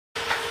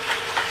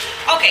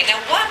Okay,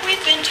 now what we've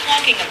been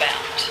talking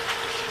about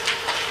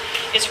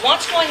is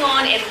what's going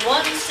on in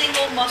one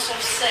single muscle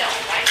cell,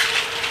 right?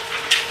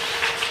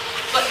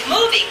 But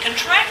moving,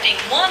 contracting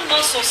one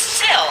muscle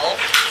cell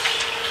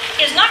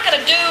is not going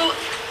to do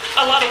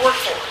a lot of work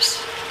for us.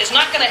 It's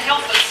not going to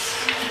help us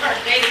in our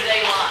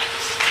day-to-day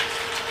lives.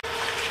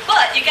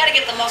 But you got to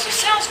get the muscle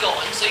cells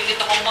going so you get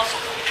the whole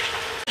muscle going.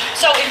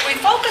 So if we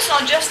focus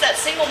on just that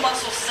single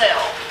muscle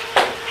cell,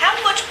 how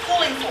much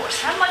pulling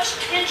force, how much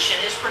tension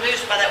is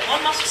produced by that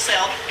one muscle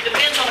cell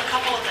depends on a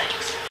couple of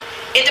things.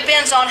 It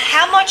depends on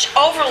how much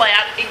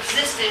overlap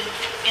existed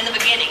in the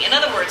beginning. In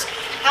other words,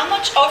 how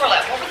much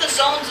overlap, what were the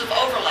zones of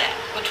overlap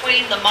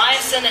between the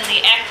myosin and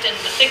the actin,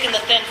 the thick and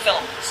the thin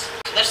filaments?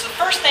 So that's the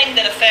first thing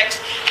that affects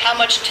how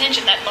much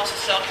tension that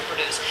muscle cell can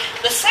produce.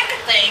 The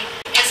second thing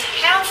is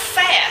how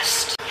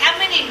fast, how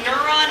many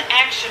neuron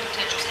action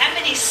potentials, how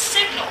many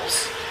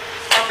signals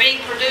are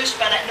being produced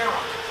by that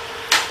neuron.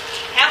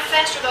 How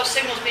fast are those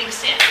signals being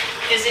sent?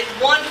 Is it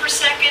 1 per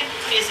second?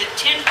 Is it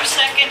 10 per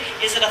second?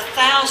 Is it 1,000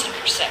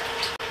 per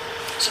second?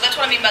 So that's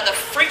what I mean by the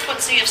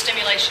frequency of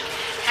stimulation.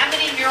 How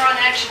many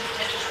neuron action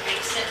potentials are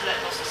being sent to that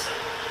muscle cell?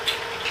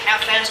 How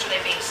fast are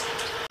they being sent?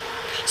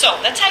 So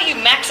that's how you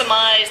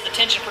maximize the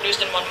tension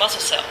produced in one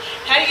muscle cell.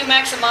 How do you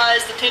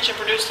maximize the tension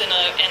produced in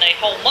a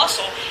whole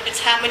muscle?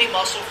 It's how many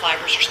muscle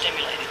fibers are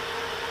stimulated.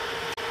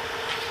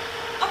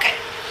 Okay.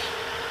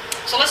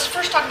 So let's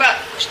first talk about,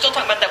 we're still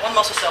talking about that one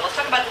muscle cell. Let's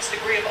talk about this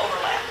degree of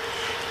overlap.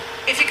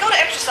 If you go to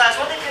exercise,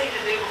 what do they tell you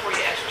to do before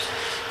you exercise?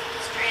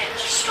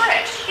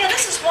 Stretch. Yeah,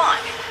 this is why.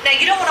 Now,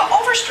 you don't want to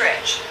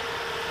overstretch.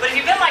 But if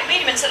you've been like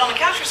me, you've been sitting on the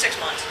couch for 6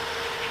 months,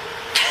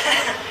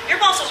 your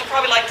muscles are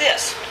probably like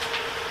this.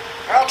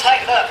 They're all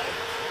tightened up,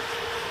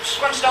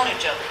 scrunched on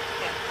each other.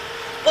 Yeah.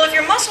 Well, if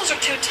your muscles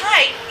are too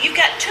tight, you've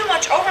got too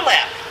much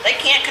overlap. They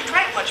can't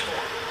contract much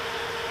more.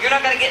 You're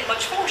not going to get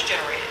much force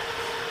generated.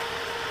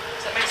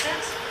 Does that make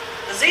sense?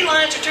 The Z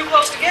lines are too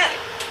close together.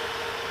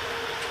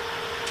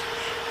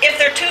 If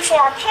they're too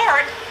far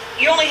apart,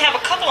 you only have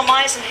a couple of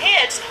myosin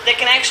heads that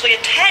can actually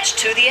attach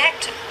to the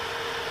actin.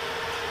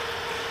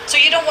 So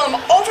you don't want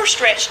them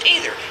overstretched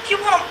either. You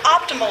want them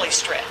optimally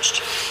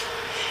stretched.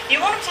 You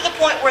want them to the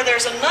point where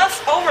there's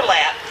enough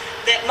overlap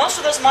that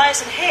most of those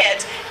myosin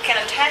heads can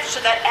attach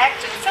to that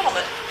actin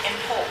filament and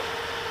pull.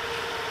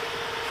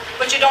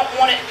 But you don't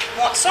want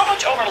so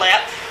much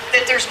overlap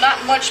that there's not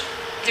much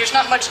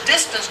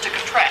distance to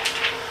contract.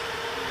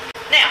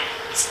 Now,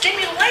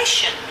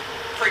 stimulation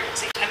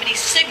frequency, how many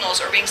signals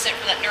are being sent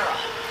from that neuron?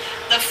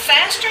 The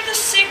faster the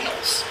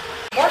signals,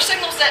 more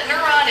signals that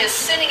neuron is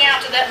sending out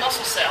to that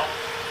muscle cell,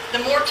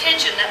 the more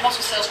tension that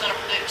muscle cell is going to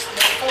produce, the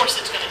more force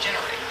it's going to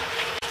generate.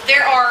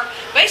 There are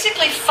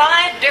basically 5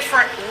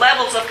 different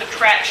levels of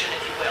contraction,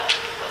 if you will,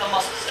 with a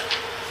muscle cell.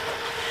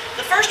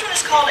 The first one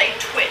is called a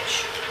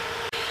twitch.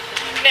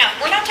 Now,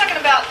 we're not talking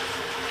about,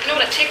 you know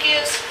what a tick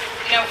is?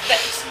 You know,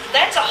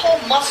 that's a whole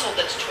muscle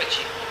that's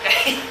twitching,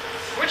 okay?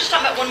 We're just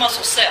talking about one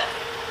muscle cell.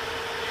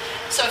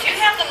 So if you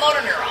have the motor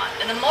neuron,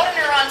 and the motor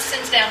neuron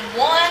sends down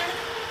one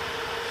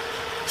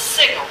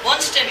signal,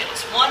 one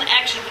stimulus, one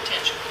action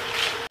potential,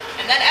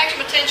 and that action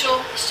potential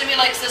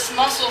stimulates this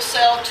muscle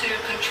cell to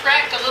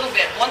contract a little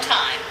bit one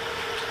time,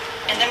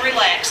 and then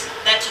relax,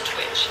 that's a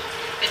twitch.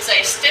 It's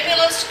a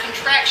stimulus,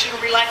 contraction,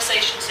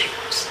 relaxation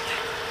sequence.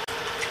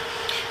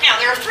 Now,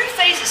 there are 3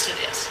 phases to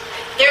this.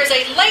 There's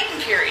a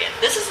latent period.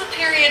 This is the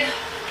period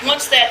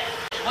once that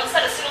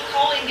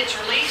acetylcholine gets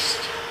released,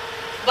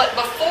 but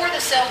before the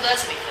cell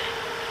does anything.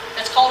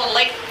 That's called a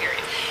latent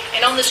period.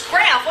 And on this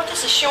graph, what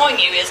this is showing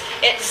you is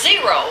at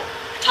 0,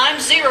 time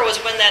 0 is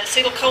when that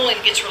acetylcholine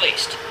gets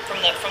released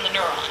from the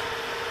neuron.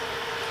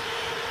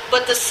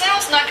 But the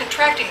cell's not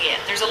contracting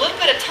yet. There's a little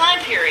bit of time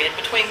period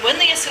between when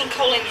the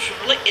acetylcholine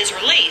is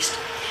released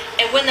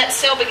and when that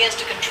cell begins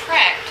to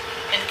contract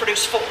and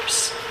produce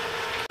force.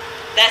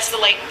 That's the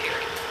latent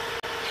period.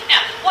 Now,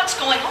 what's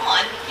going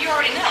on, you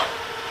already know.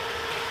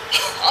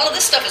 All of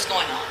this stuff is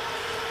going on.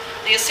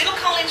 The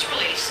acetylcholine is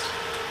released.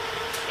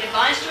 It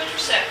binds to its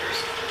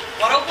receptors.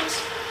 What opens?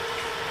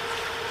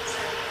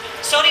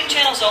 Sodium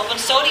channels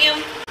open.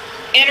 Sodium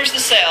enters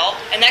the cell,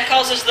 and that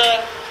causes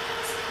the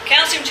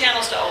calcium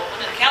channels to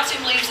open, and the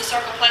calcium leaves the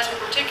sarcoplasmic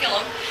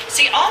reticulum.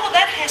 See, all of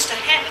that has to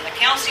happen. The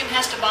calcium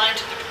has to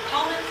bind to the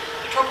troponin.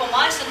 The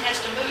tropomyosin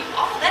has to move.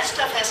 All of that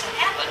stuff has to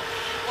happen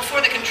before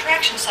the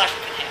contraction cycle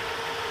can happen.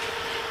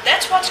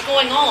 That's what's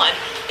going on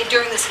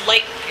during this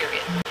latent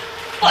period.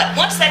 But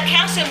once that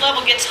calcium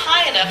level gets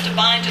high enough to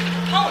bind to the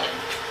troponin,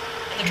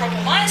 and the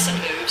tropomyosin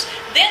moves,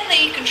 then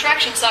the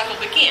contraction cycle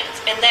begins,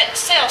 and that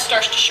cell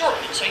starts to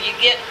shorten, so you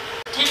get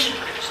tension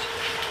produced.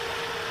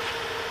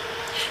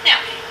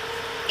 Now,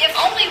 if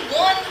only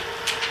one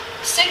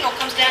signal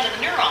comes down to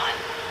the neuron,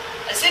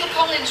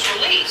 acetylcholine is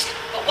released,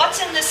 but what's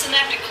in this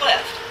synaptic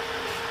cleft?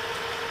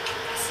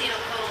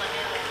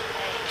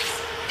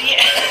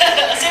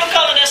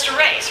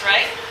 Acetylcholinesterase,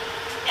 right?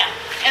 Yeah.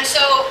 And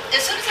so,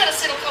 as soon as that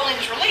acetylcholine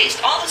is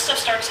released, all this stuff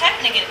starts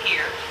happening in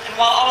here. And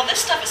while all of this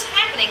stuff is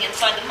happening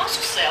inside the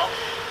muscle cell,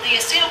 the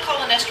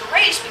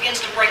acetylcholinesterase begins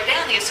to break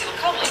down the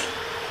acetylcholine.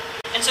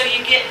 And so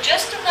you get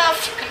just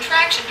enough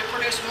contraction to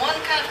produce one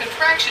kind of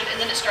contraction, and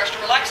then it starts to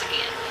relax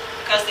again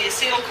because the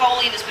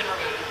acetylcholine has been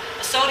removed.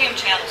 The sodium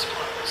channels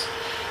close.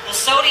 The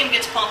sodium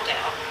gets pumped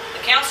out.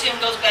 The calcium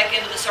goes back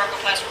into the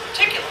sarcoplasmic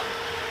reticulum,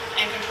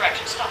 and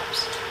contraction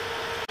stops.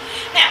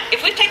 Now,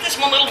 if we take this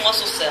one little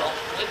muscle cell,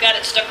 we've got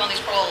it stuck on these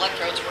pearl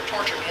electrodes and we're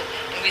torturing it,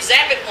 and we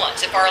zap it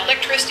once, if our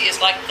electricity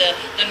is like the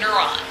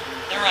neuron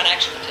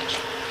action potential,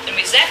 then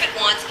we zap it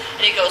once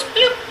and it goes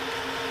bloop.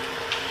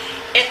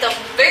 At the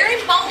very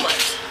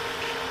moment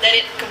that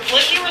it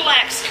completely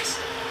relaxes,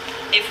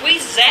 if we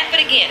zap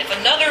it again, if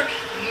another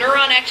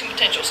neuron action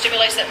potential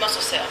stimulates that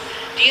muscle cell,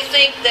 do you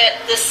think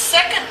that the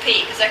second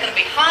peak, is that going to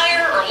be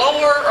higher or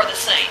lower or the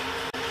same?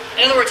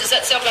 In other words, is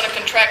that cell going to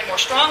contract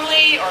more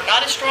strongly or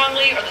not as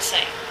strongly or the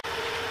same?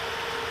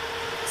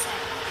 The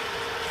same.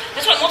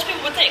 That's what most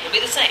people would think. It would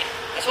be the same.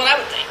 That's what I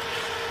would think.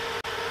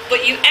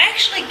 But you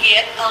actually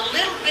get a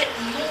little bit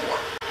more.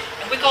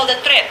 And we call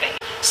that trepe.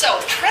 So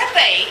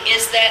trepe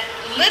is that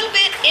little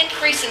bit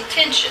increase in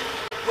tension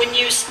when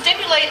you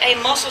stimulate a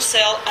muscle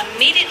cell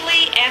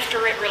immediately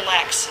after it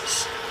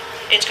relaxes.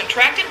 It's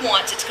contracted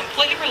once, it's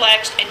completely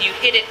relaxed, and you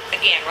hit it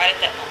again right at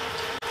that moment.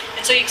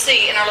 And so you can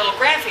see in our little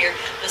graph here,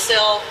 the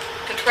cell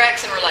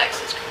contracts and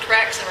relaxes,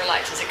 contracts and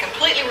relaxes. It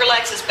completely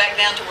relaxes back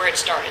down to where it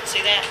started.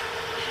 See that?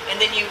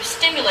 And then you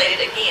stimulate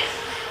it again.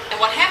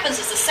 And what happens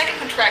is the second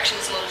contraction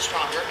is a little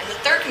stronger, and the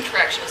third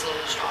contraction is a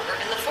little stronger,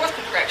 and the fourth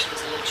contraction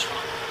is a little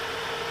stronger.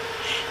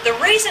 The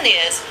reason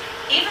is,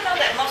 even though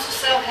that muscle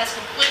cell has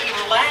completely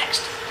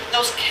relaxed,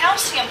 those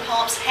calcium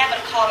pumps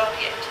haven't caught up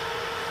yet.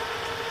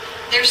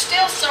 There's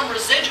still some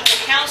residual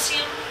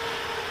calcium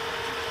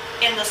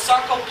in the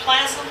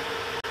sarcoplasm.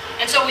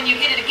 And so when you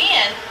hit it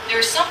again,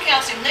 there's some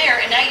calcium there,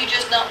 and now you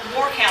just dump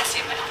more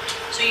calcium out,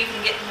 so you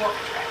can get more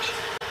contraction.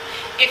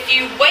 If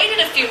you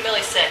waited a few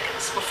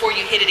milliseconds before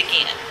you hit it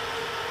again,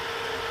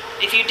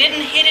 if you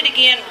didn't hit it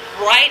again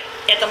right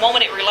at the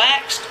moment it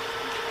relaxed,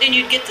 then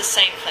you'd get the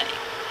same thing,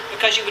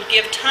 because you would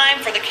give time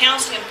for the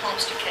calcium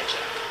pumps to catch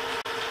up.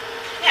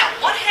 Now,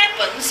 what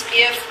happens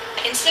if,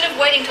 instead of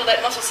waiting till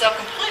that muscle cell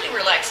completely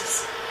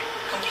relaxes,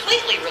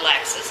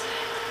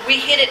 we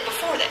hit it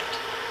before that?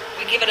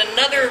 We give it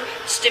another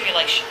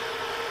stimulation.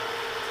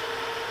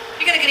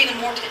 You're going to get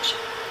even more tension.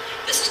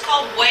 This is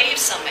called wave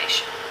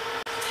summation.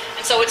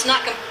 And so it's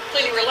not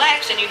completely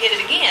relaxed, and you hit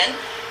it again,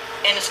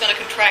 and it's going to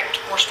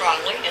contract more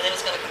strongly, and then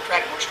it's going to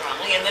contract more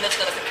strongly, and then it's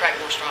going to contract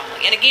more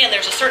strongly. And again,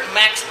 there's a certain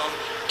maximum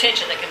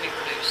tension that can be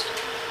produced.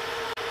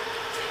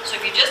 So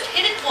if you just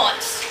hit it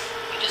once,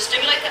 you just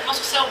stimulate that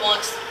muscle cell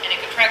once, and it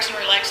contracts and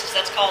relaxes,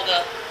 that's called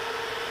a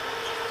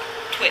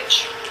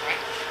twitch, right?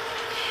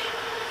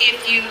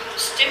 If you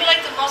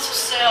stimulate the muscle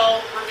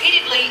cell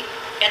repeatedly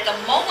at the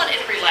moment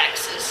it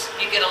relaxes,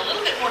 you get a little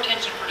bit more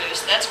tension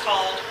produced. That's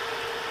called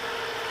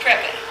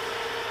trepe.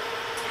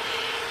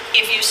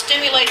 If you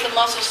stimulate the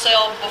muscle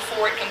cell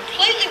before it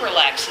completely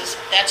relaxes,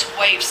 that's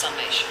wave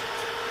summation.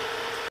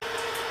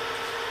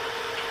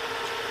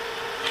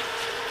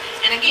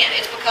 And again,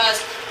 it's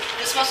because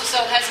this muscle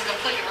cell hasn't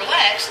completely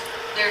relaxed.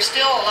 There's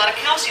still a lot of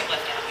calcium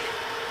left out here.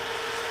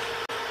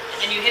 And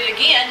then you hit it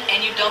again, and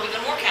you dump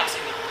even more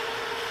calcium out.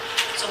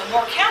 So the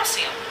more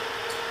calcium,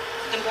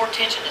 the more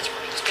tension that's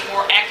produced. The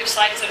more active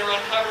sites that are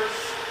uncovered,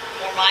 the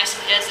more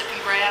myosin heads that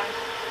can grab,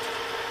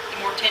 the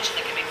more tension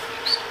that can be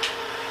produced.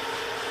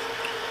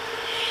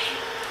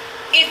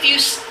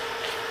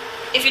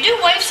 If you do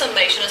wave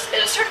summation,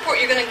 at a certain point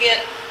you're going to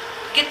get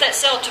that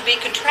cell to be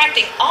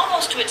contracting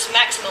almost to its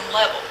maximum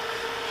level.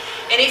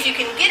 And if you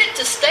can get it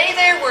to stay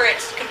there where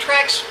it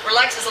contracts,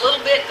 relaxes a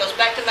little bit, goes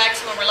back to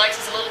maximum,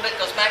 relaxes a little bit,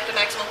 goes back to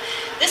maximum,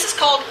 this is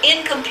called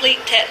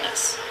incomplete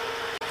tetanus.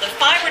 The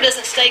fiber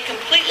doesn't stay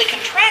completely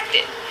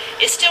contracted.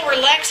 It's still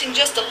relaxing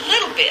just a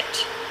little bit.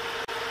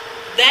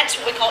 That's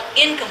what we call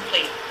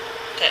incomplete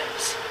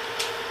tetanus.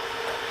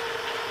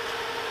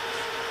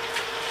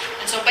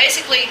 And so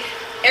basically,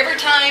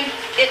 every time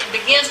it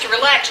begins to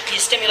relax,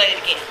 you stimulate it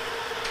again.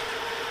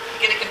 You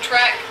get it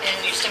contract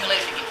and you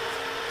stimulate it again.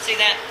 See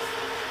that?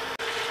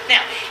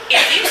 Now,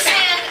 if you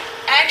send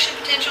action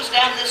potentials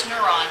down to this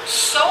neuron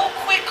so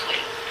quickly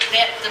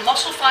that the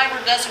muscle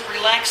fiber doesn't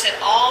relax at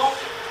all,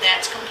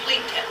 that's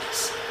complete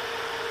tetanus.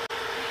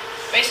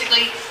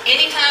 Basically,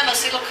 anytime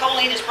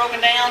acetylcholine is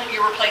broken down,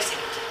 you're replacing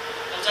it.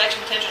 Those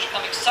action potentials are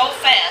coming so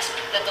fast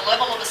that the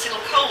level of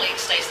acetylcholine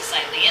stays the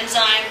same. The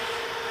enzyme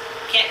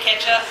can't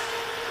catch up,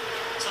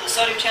 so the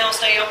sodium channels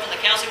stay open,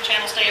 the calcium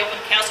channels stay open,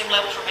 calcium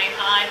levels remain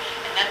high,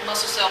 and that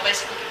muscle cell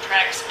basically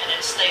contracts and it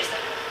stays that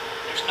way.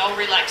 There's no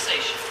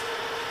relaxation.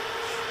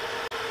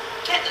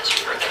 Tetanus,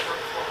 you've heard that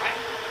word before, right?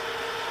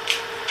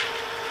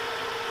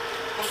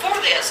 Before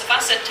this, if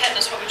I said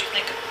tetanus, what would you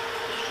think of?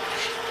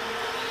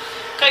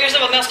 Cut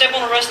yourself a mouth, step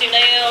on a rusty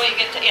nail, you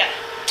get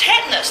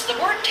tetanus. The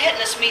word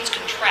tetanus means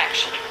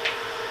contraction.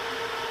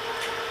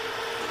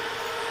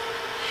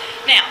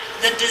 Now,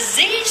 the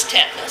disease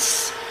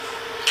tetanus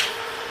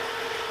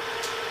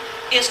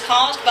is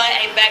caused by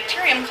a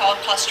bacterium called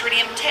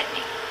Clostridium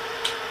tetani.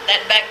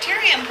 That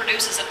bacterium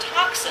produces a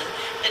toxin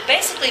that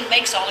basically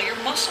makes all of your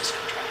muscles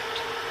contract.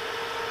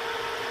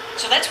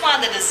 So that's why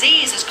the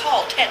disease is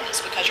called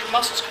tetanus, because your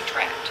muscles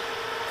contract.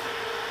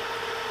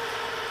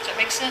 Does that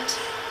make sense?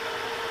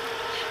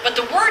 But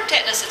the word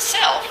tetanus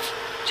itself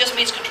just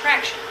means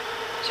contraction.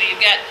 So you've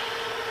got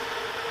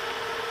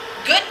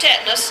good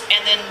tetanus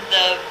and then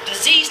the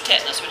disease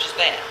tetanus, which is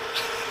bad.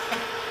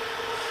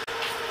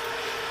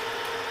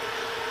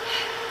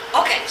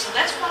 Okay, so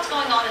that's what's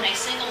going on in a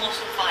single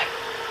muscle fiber.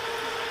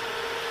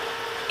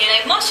 In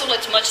a muscle,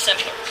 it's much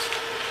simpler.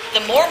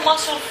 The more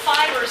muscle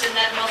fibers in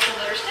that muscle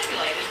that are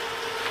stimulated,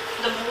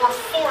 the more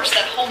force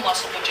that whole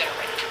muscle will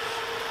generate.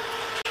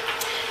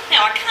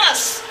 Now, I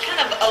kind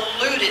of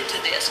alluded to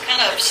this, kind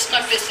of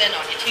snuck this in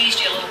on you,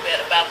 teased you a little bit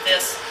about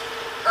this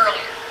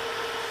earlier.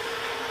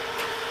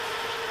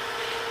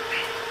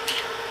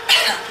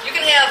 You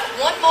can have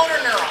one motor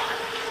neuron.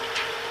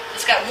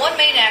 It's got one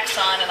main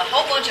axon and a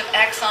whole bunch of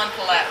axon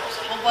collaterals,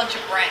 a whole bunch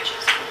of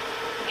branches.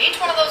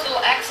 Each one of those little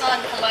axon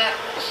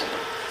collaterals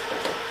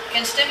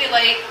can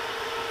stimulate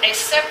a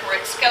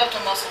separate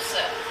skeletal muscle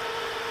cell.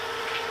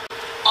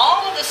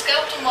 All of the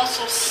skeletal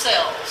muscle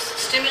cells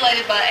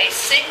stimulated by a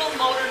single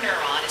motor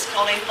neuron is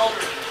called a motor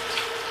unit.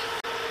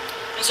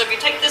 And so if you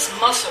take this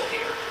muscle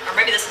here, or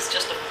maybe this is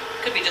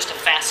could be just a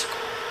fascicle.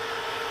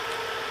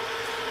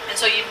 And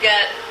so you've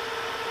got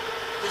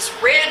this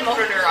red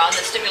motor neuron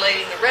that's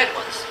stimulating the red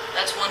ones.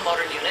 That's one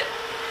motor unit.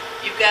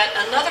 You've got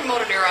another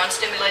motor neuron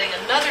stimulating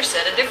a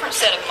different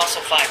set of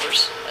muscle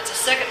fibers. That's a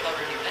second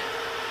motor unit.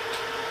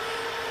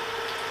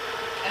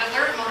 And a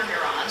third motor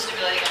neuron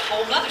stimulating a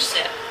whole other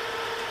set.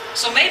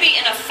 So maybe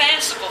in a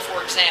fascicle,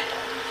 for example,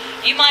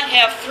 you might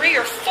have 3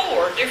 or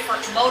 4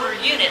 different motor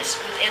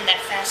units within that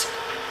fascicle.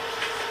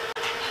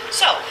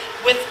 So,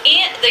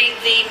 within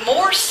the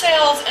more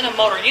cells in a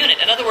motor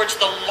unit, in other words,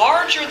 the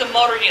larger the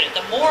motor unit,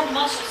 the more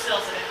muscle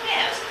cells that it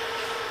has,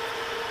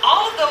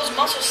 all of those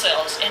muscle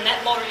cells in that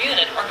motor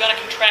unit are going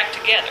to contract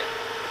together.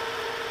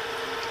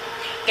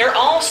 They're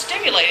all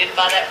stimulated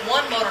by that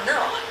one motor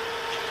neuron.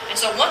 And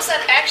so once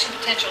that action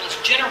potential is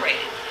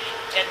generated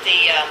at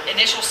the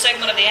initial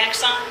segment of the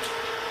axon,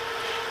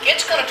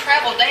 it's going to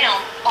travel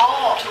down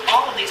to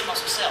all of these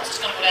muscle cells.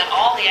 It's going to go down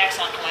all the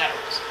axon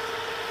collaterals.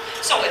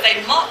 So if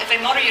a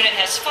motor unit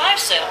has 5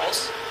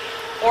 cells,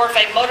 or if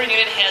a motor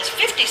unit has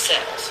 50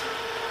 cells,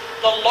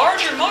 the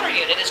larger motor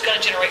unit is going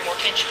to generate more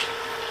tension.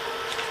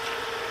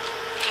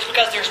 Just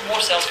because there's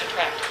more cells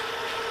contracting.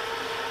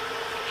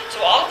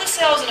 So all of the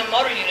cells in a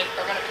motor unit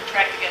are going to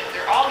contract together.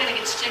 They're all going to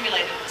get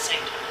stimulated at the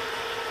same time.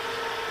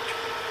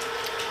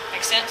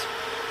 Make sense?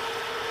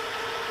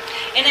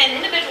 In an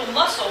individual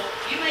muscle,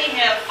 you may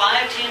have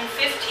 5, 10,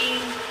 15,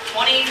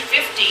 20,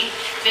 50,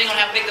 depending on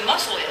how big the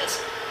muscle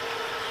is,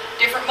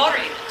 different motor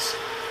units.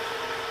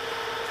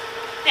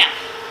 Now,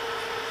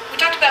 we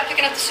talked about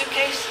picking up the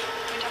suitcase.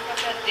 We talked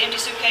about that, the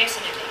empty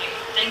suitcase, and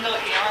your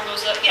arm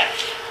goes up. Yeah.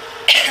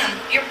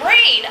 Your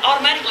brain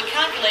automatically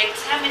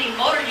calculates how many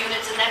motor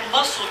units in that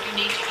muscle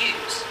you need to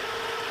use.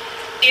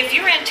 If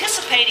you're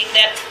anticipating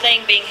that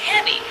thing being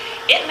heavy,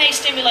 it may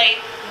stimulate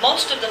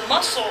most of the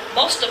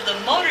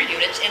motor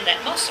units in that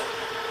muscle.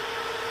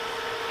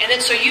 And then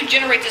so you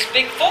generate this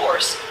big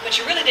force, but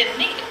you really didn't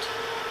need it.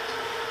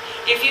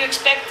 If you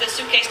expect the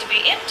suitcase to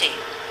be empty,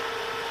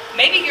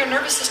 maybe your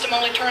nervous system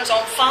only turns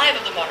on 5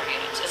 of the motor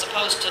units as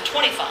opposed to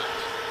 25.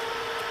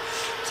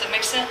 Does that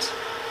make sense?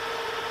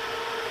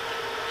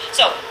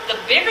 So, the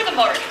bigger the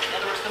motor unit,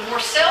 in other words, the more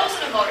cells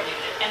in a motor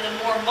unit, and the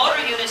more motor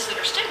units that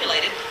are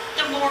stimulated,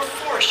 the more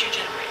force you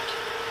generate.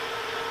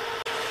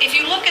 If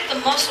you look at the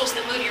muscles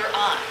that move your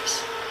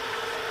eyes,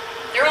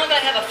 they're only going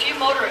to have a few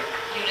motor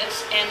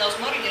units, and those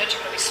motor units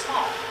are going to be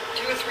small,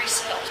 2 or 3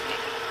 cells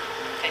maybe.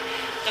 Okay.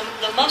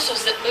 The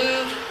muscles that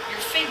move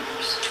your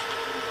fingers,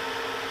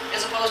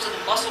 as opposed to the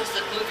muscles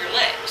that move your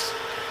legs.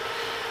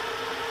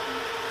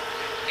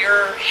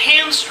 Your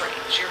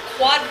hamstrings, your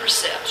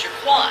quadriceps, your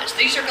quads,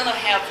 these are going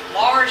to have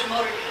large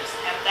motor units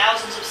that have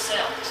thousands of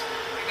cells.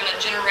 You're going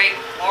to generate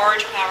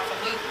large, powerful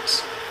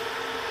movements.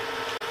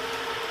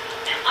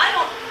 Now, I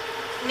don't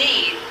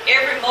need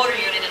every motor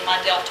unit in my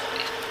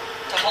deltoid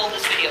to hold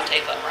this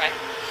videotape up, right?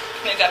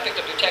 Maybe I picked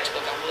up your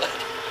textbook, I would.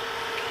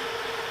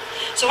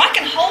 So I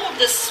can hold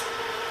this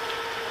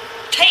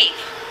tape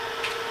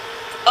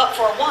up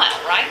for a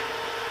while, right?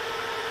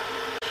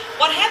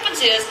 What happens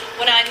is,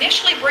 when I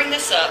initially bring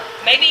this up,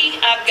 maybe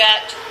I've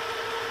got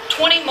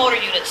 20 motor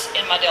units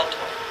in my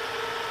deltoid.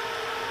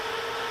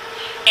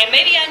 And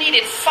maybe I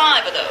needed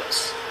 5 of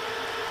those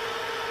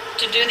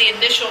to do the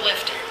initial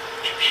lifting.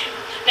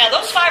 Now,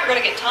 those 5 are going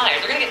to get tired.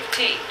 They're going to get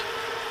fatigued.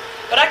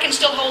 But I can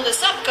still hold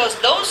this up because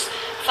those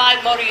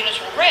 5 motor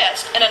units will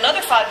rest, and another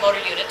 5 motor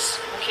units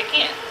will kick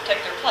in, take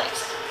their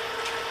place.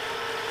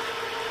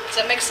 Does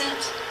that make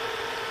sense?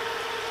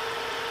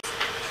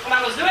 When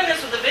I was doing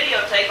this with the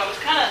videotape, I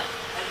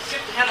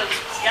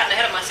gotten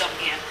ahead of myself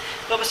again.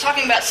 But I was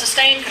talking about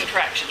sustained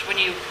contractions. When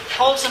you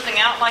hold something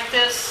out like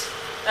this,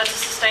 that's a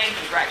sustained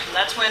contraction.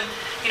 That's when,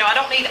 I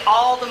don't need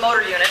all the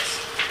motor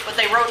units, but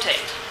they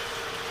rotate.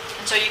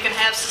 And so you can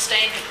have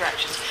sustained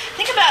contractions.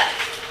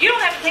 You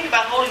don't have to think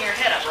about holding your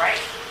head up, right?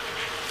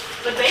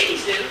 But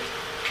babies do.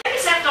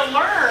 Babies have to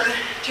learn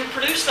to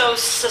produce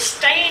those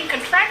sustained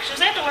contractions,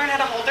 they have to learn how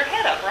to hold their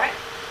head up, right?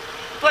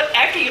 But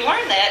after you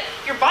learn that,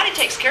 your body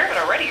takes care of it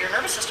already. Your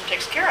nervous system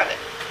takes care of it.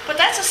 But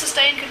that's a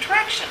sustained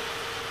contraction.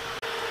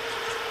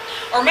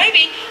 Or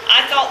maybe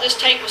I thought this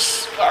tape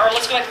was, or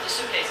let's go back to the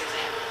suitcase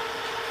example.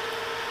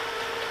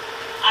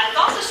 I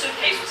thought the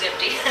suitcase was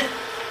empty,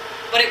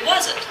 but it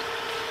wasn't.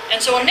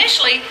 And so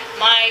initially,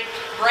 my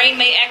brain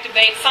may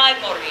activate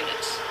 5 motor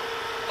units.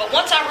 But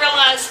once I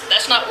realize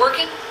that's not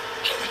working,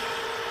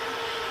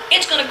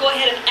 it's going to go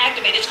ahead and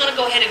activate. It's going to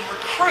go ahead and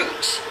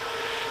recruit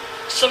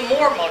some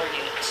more motor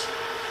units.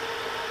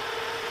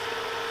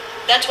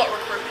 That's what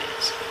recruitment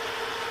is.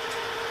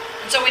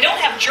 And so we don't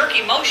have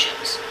jerky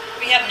motions.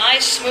 We have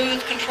nice,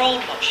 smooth,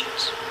 controlled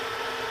motions.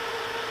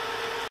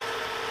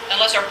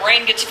 Unless our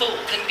brain gets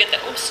fooled, then we get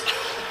that, oops.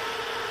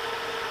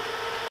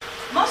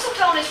 Muscle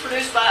tone is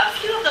produced by a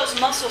few of those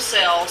muscle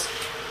cells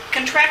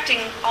contracting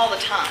all the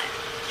time.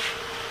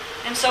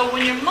 And so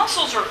when your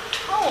muscles are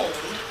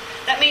toned,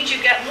 that means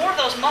you've got more of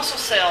those muscle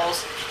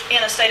cells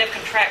in a state of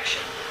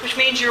contraction, which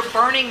means you're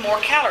burning more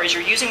calories,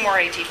 you're using more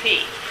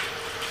ATP.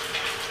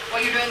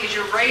 What you're doing is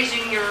you're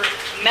raising your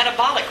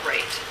metabolic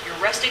rate, your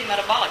resting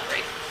metabolic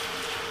rate.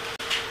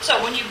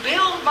 So when you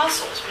build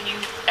muscles, when you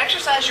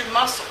exercise your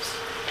muscles,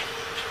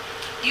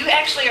 you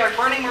actually are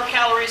burning more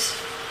calories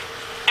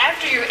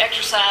after you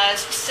exercise,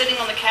 sitting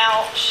on the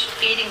couch,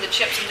 eating the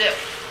chips and dip.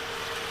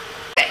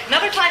 Okay,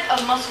 another type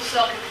of muscle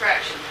cell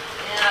contraction,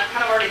 and I've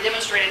kind of already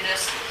demonstrated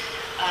this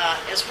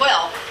as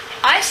well.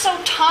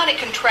 Isotonic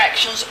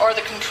contractions are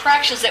the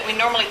contractions that we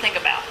normally think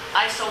about.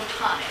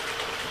 Isotonic.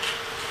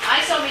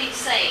 Iso means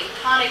same.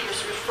 Tonic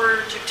is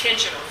referred to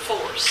tension or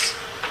force.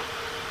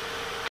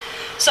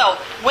 So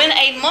when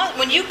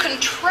you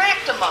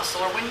contract a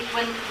muscle, or when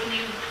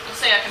you let's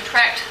say I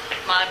contract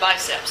my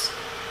biceps,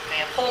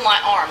 okay, I pull my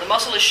arm, the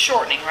muscle is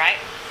shortening, right?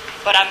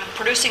 But I'm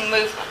producing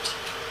movement.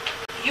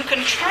 You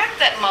contract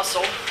that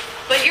muscle,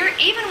 but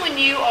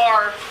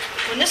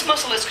when this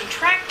muscle is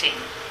contracting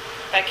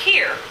back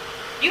here,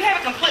 you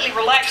haven't completely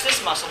relaxed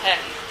this muscle, have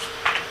you?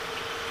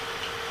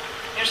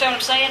 You understand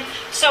what I'm saying?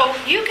 So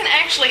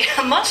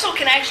a muscle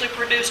can actually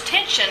produce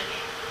tension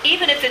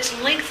even if it's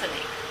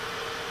lengthening.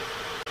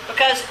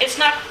 Because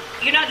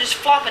you're not just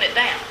flopping it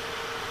down.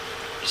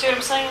 You see what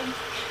I'm saying?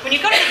 When you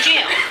go to the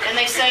gym and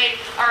they say,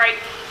 all right,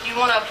 you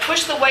want to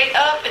push the weight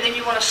up and then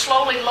you want to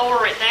slowly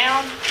lower it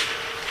down,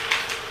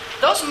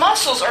 those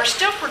muscles are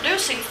still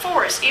producing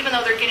force even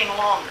though they're getting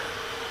longer.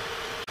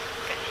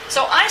 Okay.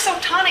 So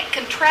isotonic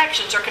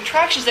contractions are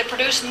contractions that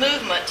produce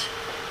movement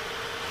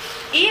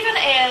even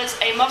as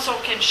a muscle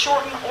can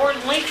shorten or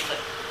lengthen.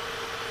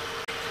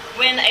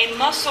 When a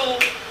muscle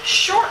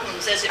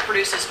shortens as it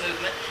produces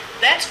movement,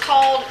 that's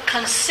called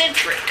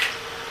concentric.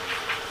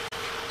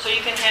 So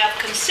you can have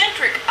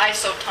concentric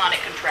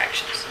isotonic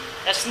contractions.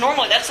 That's the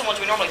ones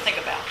we normally think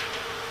about.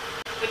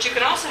 But you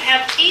can also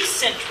have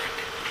eccentric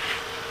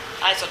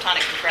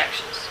isotonic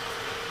contractions.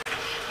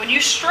 When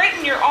you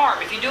straighten your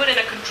arm, if you do it in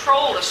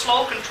a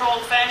slow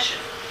controlled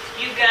fashion,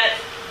 you've got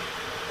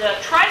the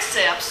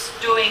triceps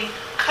doing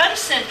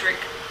concentric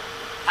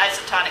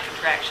isotonic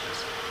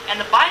contractions and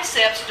the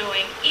biceps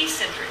doing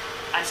eccentric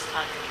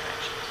isotonic contractions.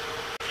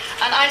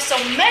 An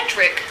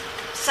isometric,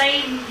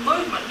 same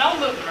movement, no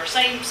movement, or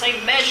same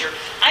measure.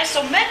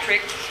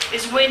 Isometric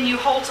is when you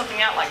hold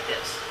something out like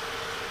this.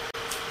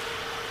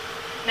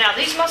 Now,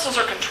 these muscles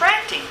are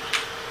contracting,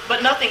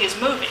 but nothing is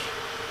moving.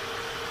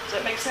 Does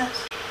that make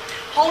sense?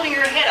 Holding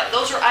your head up,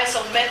 those are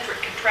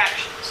isometric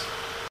contractions.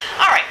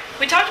 All right,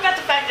 we talked about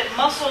the fact that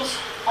muscles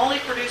only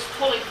produce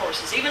pulling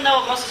forces. Even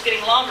though a muscle's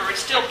getting longer,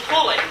 it's still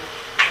pulling.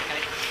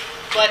 Okay.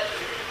 But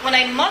when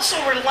a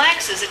muscle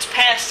relaxes, it's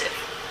passive.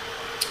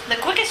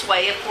 The quickest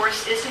way, of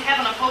course, is to have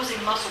an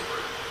opposing muscle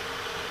group.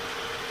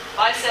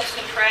 Biceps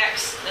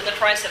contracts, then the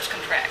triceps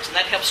contracts, and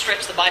that helps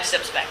stretch the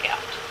biceps back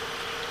out.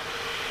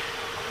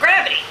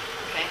 Gravity.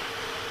 Okay.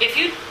 If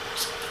you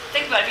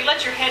think about it, if you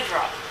let your head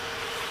drop,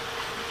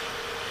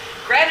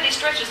 gravity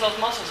stretches those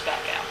muscles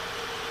back out.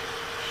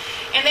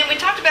 And then we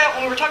talked about,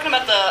 when we were talking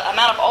about the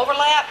amount of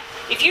overlap,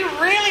 if you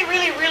really,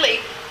 really,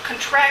 really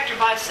contract your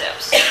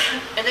biceps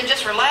and then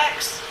just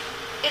relax,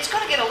 it's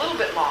going to get a little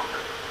bit longer.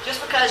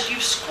 Just because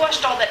you've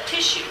squished all that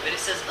tissue and it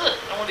says, ugh,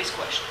 I don't want to be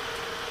squished.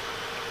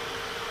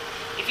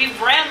 If you've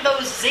rammed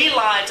those Z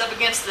lines up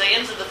against the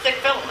ends of the thick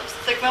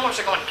filaments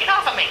are going, get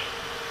off of me.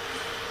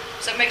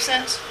 Does that make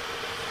sense?